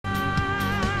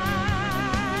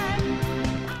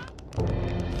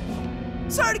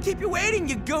Sorry to keep you waiting,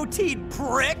 you goateed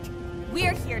prick!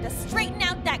 We're here to straighten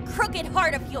out that crooked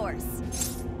heart of yours.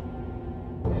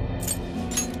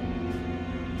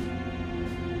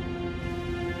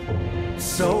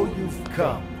 So you've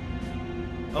come.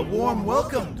 A warm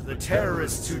welcome to the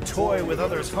terrorists who toy with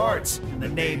others' hearts in the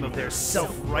name of their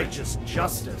self-righteous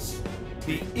justice.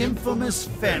 The infamous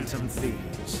Phantom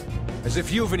Thieves. As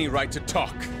if you've any right to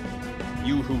talk.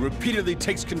 You who repeatedly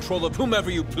takes control of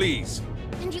whomever you please.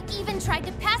 And you even tried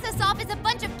to pass us off as a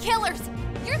bunch of killers.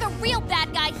 You're the real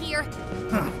bad guy here.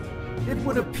 Huh. It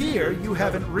would appear you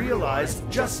haven't realized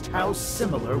just how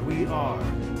similar we are.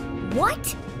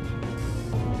 What?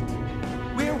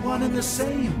 We're one and the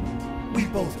same. We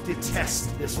both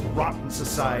detest this rotten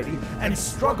society and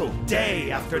struggle day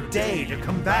after day to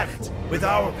combat it. With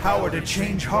our power to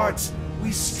change hearts,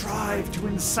 we strive to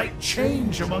incite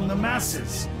change among the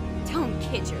masses. Don't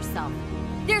kid yourself.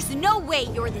 There's no way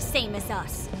you're the same as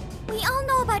us. We all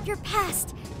know about your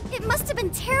past. It must have been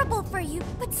terrible for you,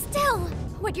 but still,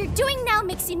 what you're doing now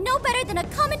makes you no better than a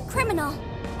common criminal.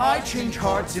 I change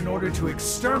hearts in order to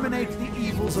exterminate the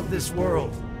evils of this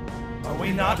world. Are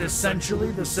we not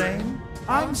essentially the same?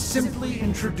 I'm simply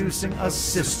introducing a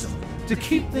system to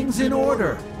keep things in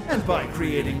order. And by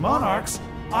creating monarchs,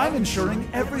 I'm ensuring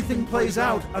everything plays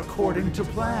out according to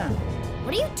plan.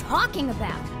 What are you talking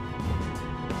about?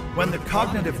 When the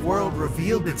cognitive world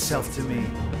revealed itself to me,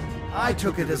 I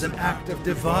took it as an act of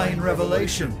divine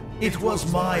revelation. It was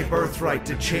my birthright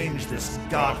to change this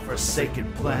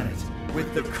godforsaken planet.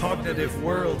 With the cognitive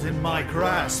world in my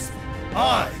grasp,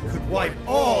 I could wipe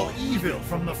all evil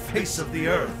from the face of the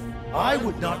earth. I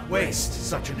would not waste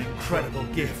such an incredible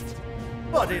gift.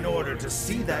 But in order to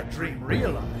see that dream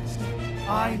realized,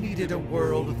 I needed a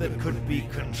world that could be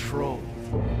controlled.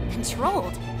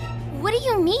 Controlled? What do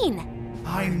you mean?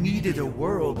 I needed a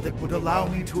world that would allow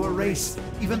me to erase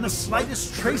even the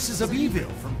slightest traces of evil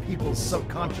from people's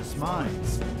subconscious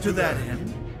minds. To that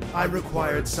end, I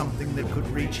required something that could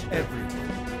reach everyone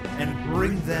and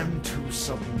bring them to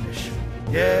submission.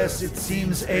 Yes, it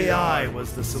seems AI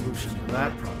was the solution to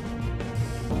that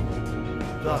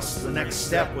problem. Thus, the next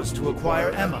step was to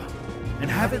acquire Emma and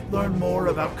have it learn more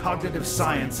about cognitive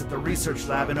science at the research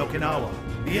lab in Okinawa.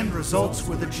 The end results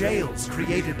were the jails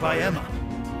created by Emma.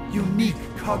 Unique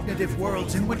cognitive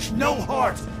worlds in which no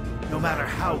heart, no matter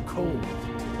how cold,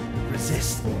 could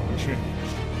resist being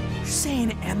changed. You're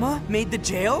saying Emma made the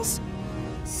jails?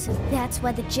 So that's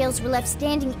why the jails were left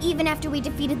standing even after we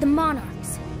defeated the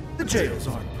monarchs. The jails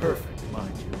aren't perfect,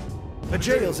 mind you. A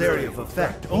jail's area of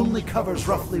effect only covers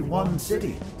roughly one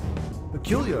city.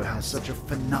 Peculiar has such a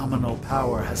phenomenal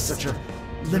power, has such a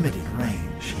limited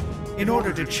range. In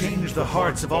order to change the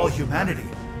hearts of all humanity,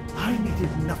 I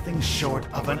needed nothing short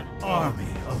of an army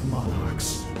of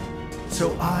monarchs.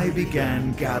 So I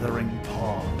began gathering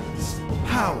pawns,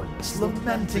 powerless,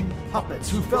 lamenting puppets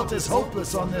who felt as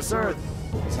hopeless on this earth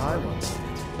as I once did.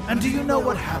 And do you know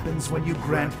what happens when you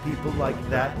grant people like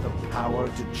that the power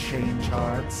to change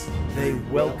hearts? They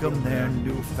welcome their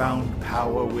newfound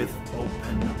power with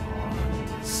open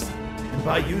arms. And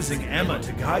by using Emma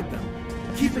to guide them,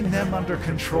 keeping them under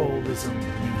control is a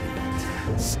menial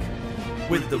task.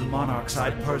 With the monarchs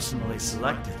I'd personally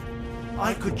selected,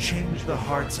 I could change the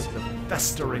hearts of the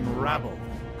festering rabble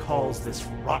who calls this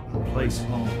rotten place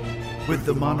home. With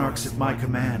the monarchs at my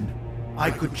command,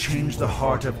 I could change the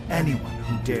heart of anyone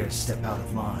who dares step out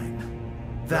of line.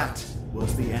 That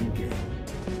was the endgame.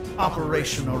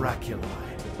 Operation Oraculi.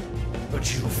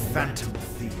 But you Phantom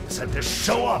Thieves had to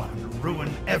show up and ruin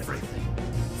everything.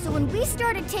 So when we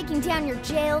started taking down your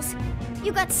jails,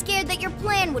 you got scared that your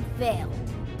plan would fail.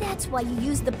 That's why you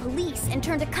used the police and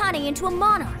turned Akane into a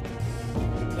monarch.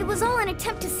 It was all an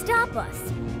attempt to stop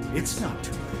us. It's not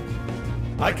too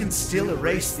late. I can still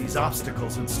erase these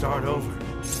obstacles and start over.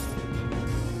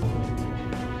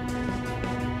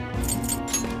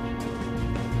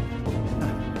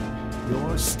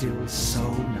 You're still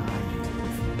so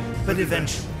naive. But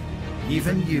eventually,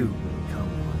 even you will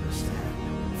come to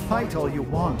understand. Fight all you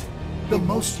want. The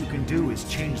most you can do is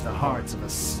change the hearts of a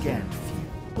scant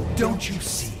few. Don't you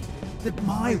see that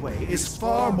my way is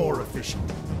far more efficient?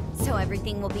 So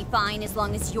everything will be fine as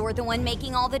long as you're the one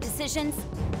making all the decisions?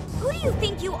 Who do you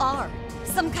think you are?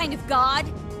 Some kind of god?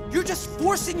 You're just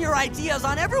forcing your ideas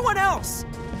on everyone else!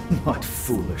 What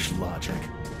foolish logic.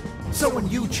 So when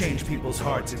you change people's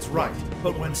hearts, it's right.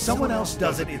 But when someone else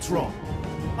does it, it's wrong.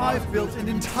 I've built an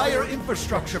entire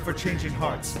infrastructure for changing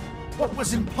hearts. What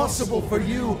was impossible for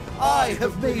you, I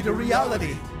have made a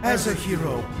reality. As a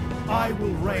hero, I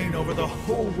will reign over the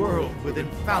whole world with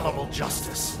infallible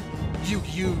justice. You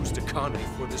used Akane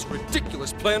for this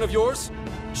ridiculous plan of yours?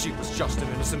 She was just an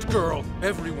innocent girl.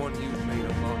 Everyone you've made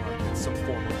a monarch had some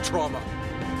form of trauma.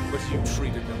 But you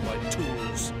treated them like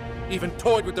tools. Even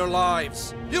toyed with their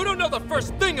lives. You don't know the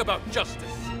first thing about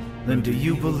justice. Then do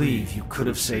you believe you could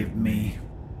have saved me?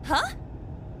 Huh?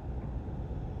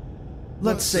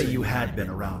 Let's say you had been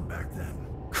around back then.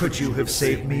 Could you have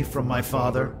saved me from my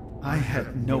father? I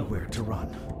had nowhere to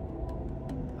run.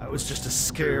 I was just a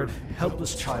scared,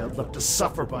 helpless child left to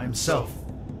suffer by himself.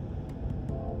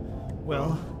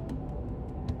 Well,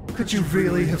 could you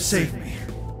really have saved me?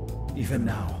 Even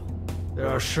now, there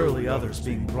are surely others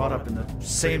being brought up in the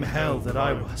same hell that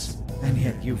I was, and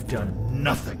yet you've done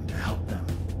nothing to help them.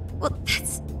 Well,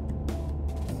 that's...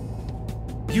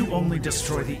 You only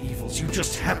destroy the evils you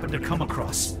just happen to come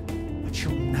across, but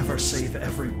you'll never save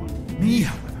everyone. Me,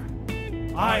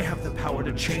 however, I have the power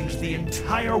to change the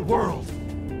entire world.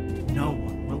 No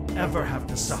one will ever have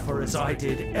to suffer as I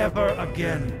did ever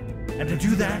again. And to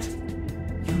do that,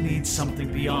 you need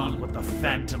something beyond what the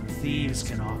Phantom Thieves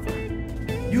can offer.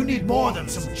 You need more than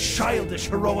some childish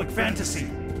heroic fantasy.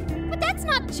 But that's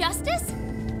not justice!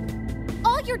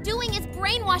 All you're doing is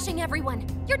brainwashing everyone.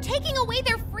 You're taking away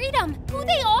their freedom, who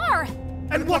they are!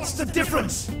 And what's the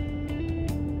difference?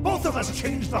 Both of us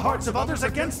change the hearts of others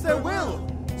against their will.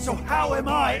 So how am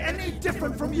I any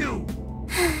different from you?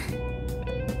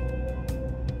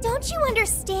 Don't you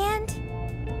understand?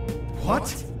 What?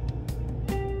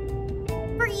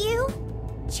 For you,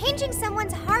 changing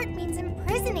someone's heart means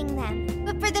imprisoning them.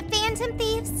 But for the Phantom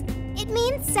Thieves, it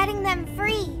means setting them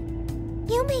free.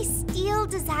 You may steal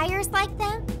desires like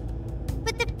them,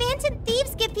 but the Phantom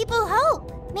Thieves give people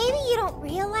hope. Maybe you don't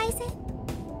realize it,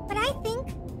 but I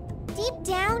think, deep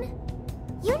down,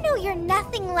 you know you're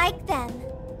nothing like them.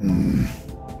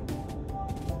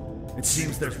 It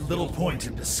seems there's little point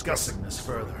in discussing this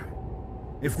further.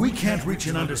 If we can't reach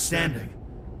an understanding,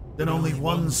 then only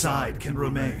one side can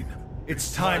remain.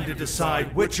 It's time to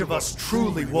decide which of us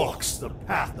truly walks the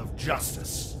path of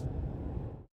justice.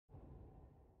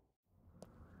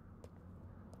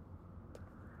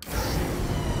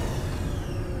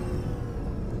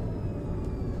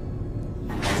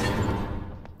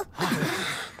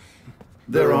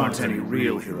 There aren't any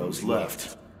real heroes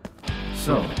left.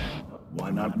 So, why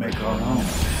not make our own?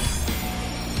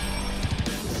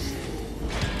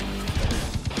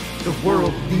 The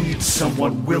world needs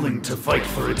someone willing to fight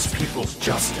for its people's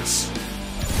justice.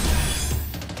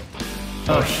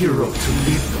 A hero to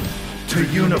lead them, to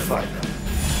unify them.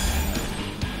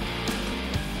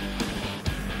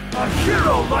 A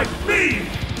hero like me!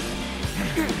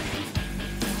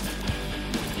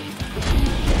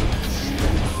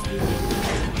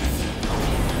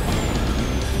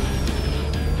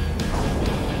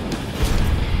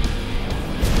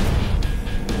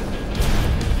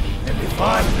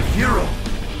 I'm the hero.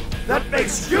 That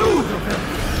makes you the villain.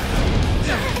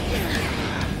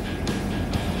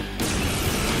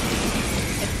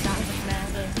 It's doesn't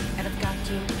matter, and I've got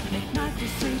to make my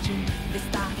decision. This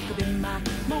time could be my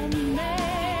moment.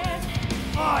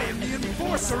 I am the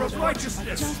enforcer of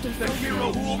righteousness, the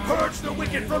hero who will purge the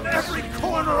wicked from every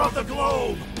corner of the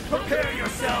globe. Prepare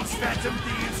yourselves, Phantom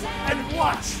Thieves, and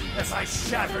watch as I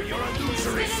shatter your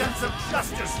illusory sense of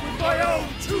justice with my own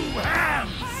 2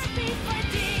 hands.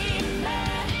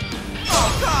 Oh,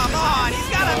 come on! He's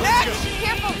got a neck!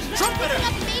 Careful! Trumpeter!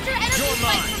 Up major energy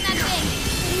spikes from that thing!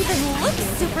 It even looks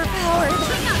superpowered!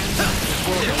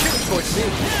 Well, killing towards me.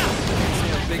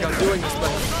 I'm big on doing this,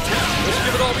 but let's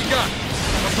give it all we got.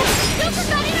 Super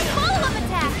got in a follow-up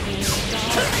attack!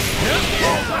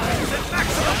 All weapons at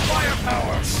maximum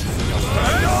firepower!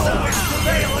 Always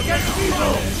prevail against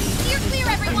evil! Steer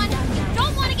clear, everyone!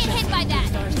 Don't want to get hit by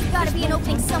that! There's gotta be an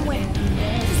opening somewhere.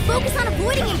 Just focus on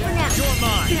avoiding him for now. You're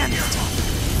mine! Damn, you're tough!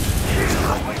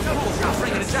 You're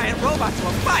bringing a giant robot to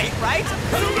a fight, right?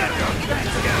 Surrender,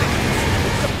 Phantom!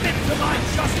 Submit to my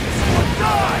justice or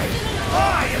die!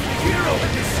 I am the hero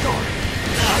in this story!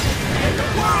 In a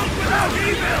world without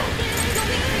evil!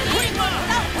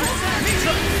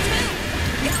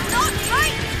 It's not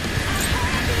right!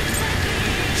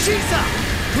 Shisa!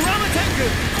 Kuramatenku!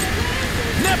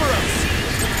 Neberos!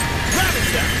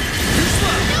 Ravage them! Too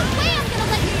slow! No way I'm gonna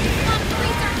let you stop the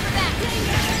research for that!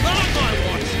 Not on my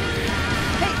watch!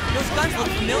 Hey, those guns look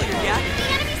familiar, yeah? The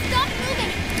enemy stopped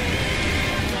moving!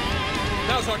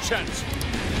 Now's our chance.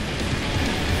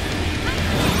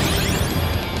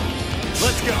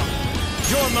 Let's go!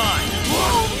 You're mine!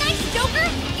 Oh, nice, Joker!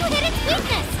 You hit its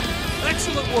weakness!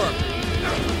 Excellent work.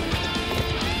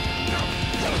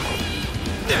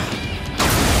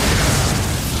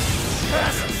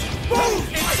 Move!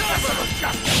 It's over!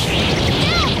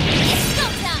 Now! It's go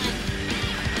time!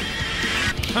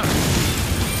 Your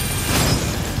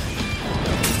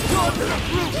little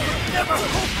group never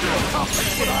hoped to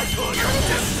accomplish what I could.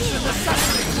 This is a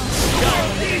necessity.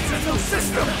 God needs a new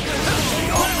system. That's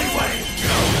the only way.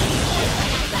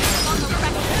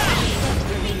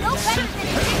 We know better than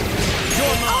it.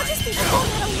 I'll just be told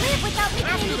how to live without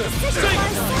making any decisions for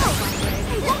ourselves.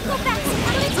 I won't go back to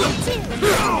Atlus.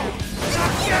 No!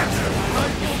 Not yet! I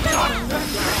will not let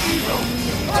your evil!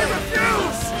 I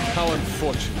refuse! How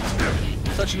unfortunate.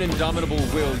 Such an indomitable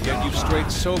will, yet you've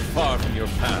strayed so far from your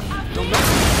path. No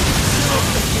matter.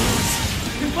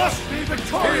 He must be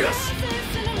victorious!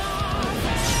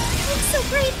 I'm so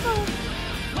grateful.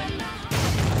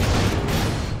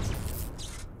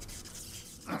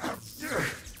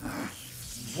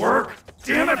 Work?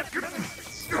 Damn it!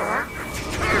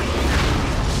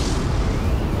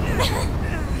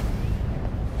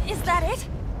 Is that it?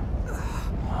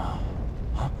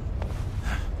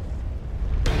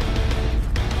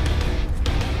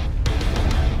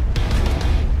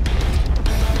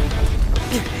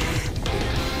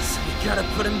 So we gotta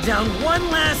put him down one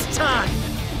last time!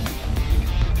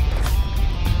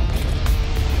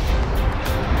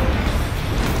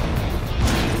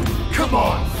 Come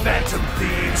on, Phantom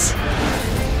Thieves!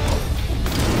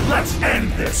 Let's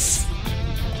end this!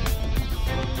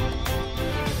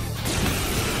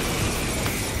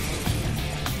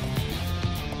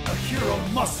 A hero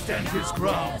must stand his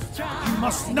ground. You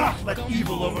must not let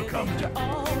evil overcome you.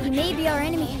 He may be our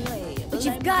enemy, but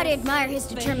you've got to admire his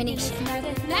determination.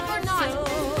 Neck or not,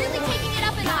 really taking it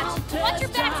up a notch. Watch your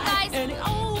backs, guys.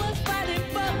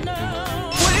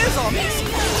 What is all this?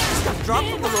 Stuff dropped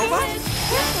from the robot?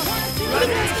 Careful!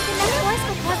 Hitting those with enough force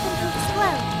will cause them to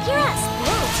explode. Hear us!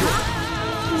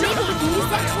 Maybe we can use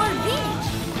that to our advantage.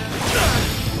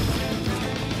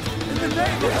 In the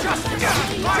name of justice,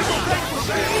 I will vanquish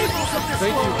the evils of this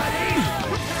world.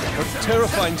 What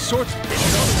terrifying sort. Don't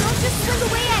just swing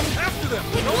away at him. After them!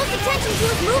 Pay close attention to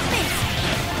his movements.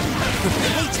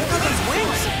 Hey, check out those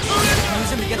wings!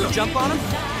 Use him to get the jump on him?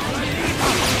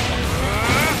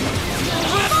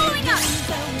 Following us!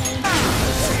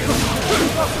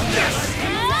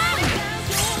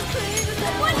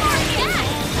 One more again!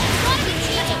 Gotta be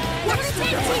cheating! Number 10,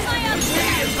 team my up!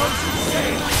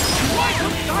 Why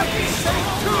couldn't I be safe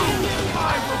too?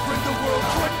 I will bring the world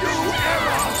to a new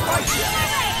era of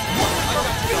righteousness. I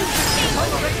refuse to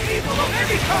tolerate evil of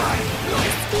any kind.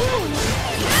 This feeling is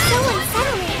so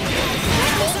unsettling.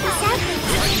 That makes me sadly.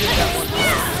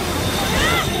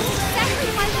 Exactly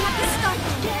why we have to stop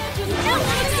him. No,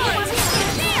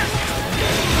 there!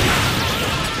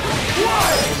 Why?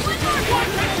 Why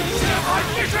can't you share my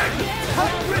vision?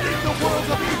 I'm ridding the world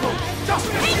of evil, just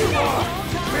as you are.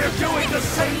 We're doing the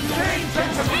same thing,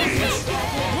 Phantom Thieves.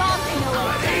 Wrong,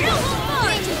 Koei.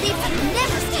 Phantom Thieves have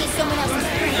never stay someone else's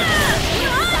free.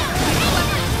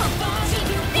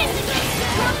 This is it!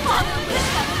 Your fault!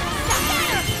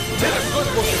 Take a good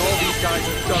look at all these guys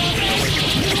have done.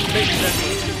 Maybe that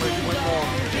means where you went wrong.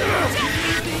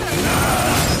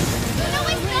 No,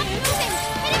 he's not moving!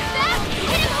 Hit him fast!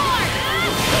 Hit him hard!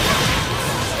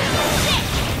 Shit!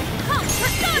 Come,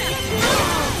 persona!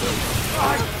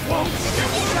 I won't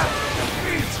accept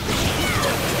defeat.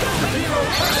 The hero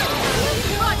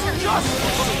just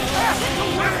has to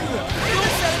win.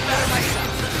 Could've said it better myself.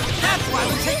 That's why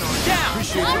we're taking him down!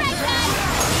 All right, guys!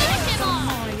 Finish him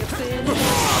off!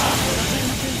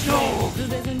 No!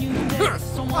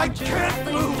 I can't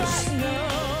lose!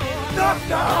 Not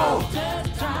now!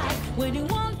 When you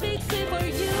want big thing for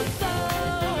you, so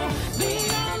be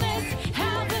honest,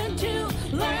 haven't you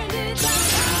learned it?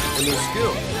 A new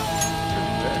skill.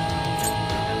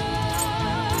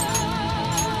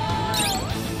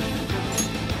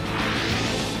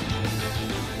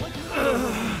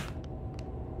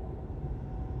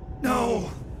 No!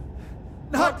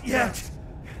 Not yet!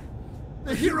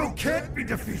 The hero can't be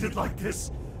defeated like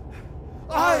this!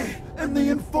 I am the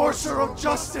enforcer of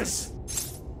justice!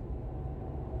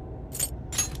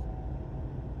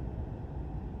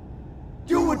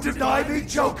 You would deny me,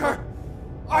 Joker?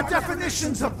 Our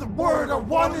definitions of the word are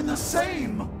one and the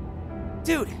same!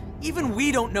 Dude, even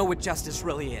we don't know what justice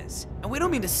really is. And we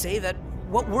don't mean to say that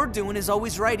what we're doing is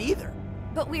always right either.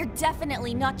 But we're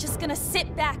definitely not just gonna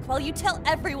sit back while you tell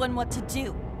everyone what to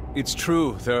do. It's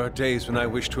true, there are days when I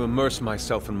wish to immerse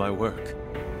myself in my work.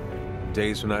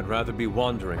 Days when I'd rather be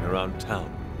wandering around town.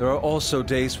 There are also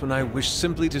days when I wish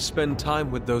simply to spend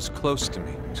time with those close to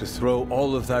me. To throw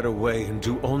all of that away and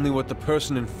do only what the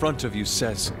person in front of you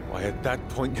says. Why, at that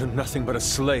point, you're nothing but a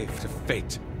slave to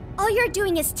fate. All you're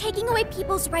doing is taking away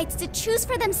people's rights to choose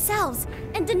for themselves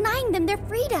and denying them their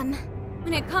freedom.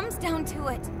 When it comes down to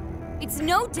it, It's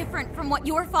no different from what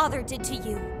your father did to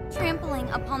you, trampling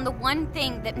upon the one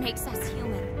thing that makes us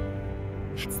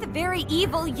human. That's the very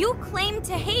evil you claim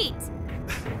to hate.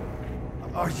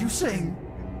 Are you saying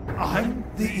I'm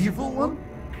the evil one?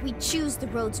 We choose the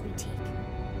roads we take.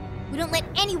 We don't let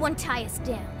anyone tie us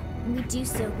down. And we do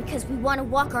so because we want to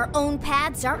walk our own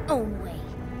paths our own way.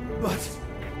 But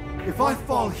if I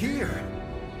fall here,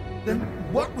 then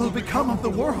what will become of the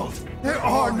world? There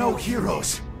are no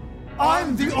heroes.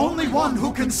 I'm the only one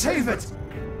who can save it.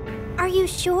 Are you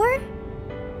sure?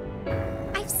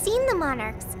 I've seen the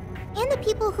monarchs, and the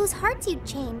people whose hearts you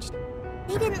changed.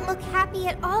 They didn't look happy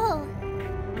at all.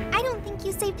 I don't think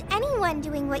you saved anyone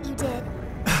doing what you did.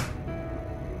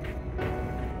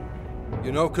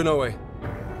 You know, Koei,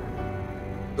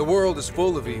 the world is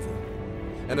full of evil,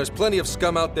 and there's plenty of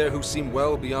scum out there who seem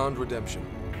well beyond redemption.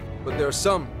 But there are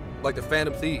some, like the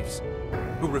Phantom Thieves,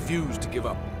 who refuse to give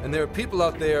up. And there are people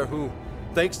out there who,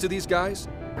 thanks to these guys,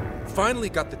 finally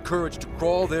got the courage to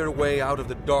crawl their way out of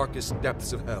the darkest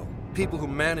depths of hell. People who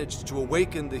managed to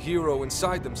awaken the hero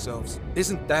inside themselves.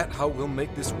 Isn't that how we'll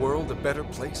make this world a better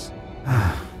place?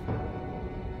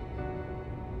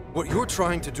 What you're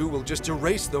trying to do will just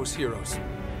erase those heroes.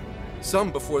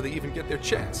 Some before they even get their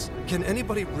chance. Can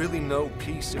anybody really know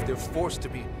peace if they're forced to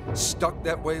be stuck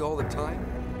that way all the time?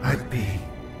 I'd be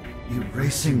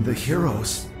erasing the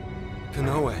heroes.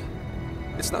 Koei,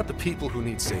 it's not the people who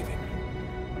need saving.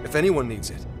 If anyone needs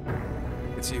it,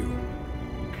 it's you.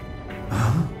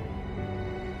 Huh?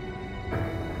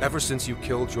 Ever since you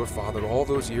killed your father all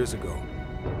those years ago,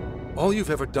 all you've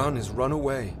ever done is run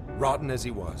away, rotten as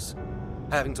he was,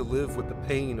 having to live with the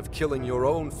pain of killing your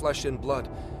own flesh and blood,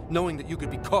 knowing that you could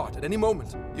be caught at any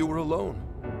moment. You were alone.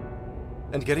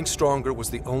 And getting stronger was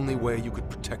the only way you could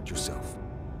protect yourself.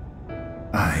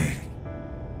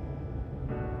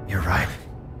 You're right.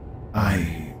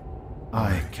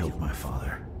 I killed my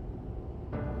father.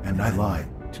 And I lied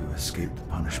to escape the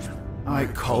punishment. I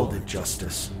called it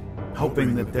justice,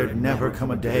 hoping that there'd never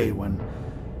come a day when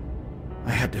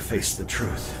I had to face the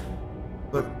truth.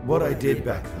 But what I did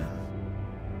back then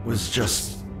was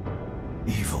just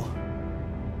evil.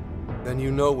 Then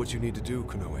you know what you need to do,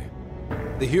 Koei.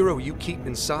 The hero you keep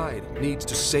inside needs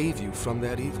to save you from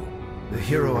that evil. The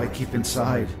hero I keep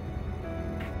inside,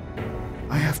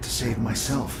 I have to save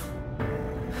myself.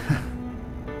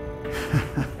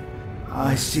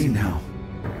 I see now.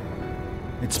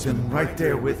 It's been right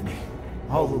there with me,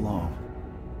 all along.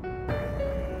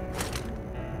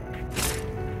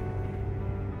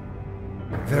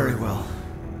 Very well.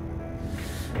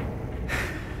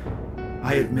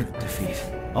 I admit defeat.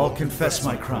 I'll confess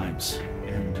my crimes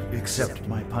and accept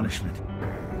my punishment,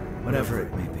 whatever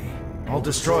it may be. I'll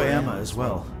destroy Emma as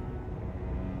well.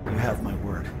 You have my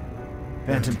word.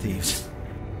 Phantom Thieves.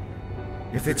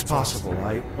 If it's possible,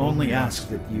 I only ask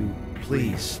that you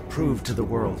please prove to the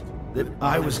world that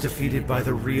I was defeated by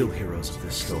the real heroes of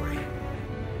this story.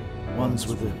 Ones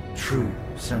with a true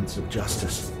sense of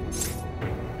justice.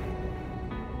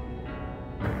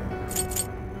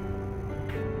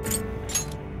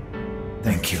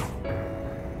 Thank you.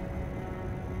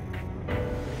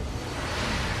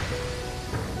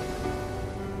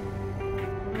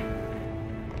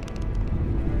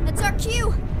 That's our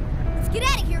cue. Let's get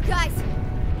out of here, guys.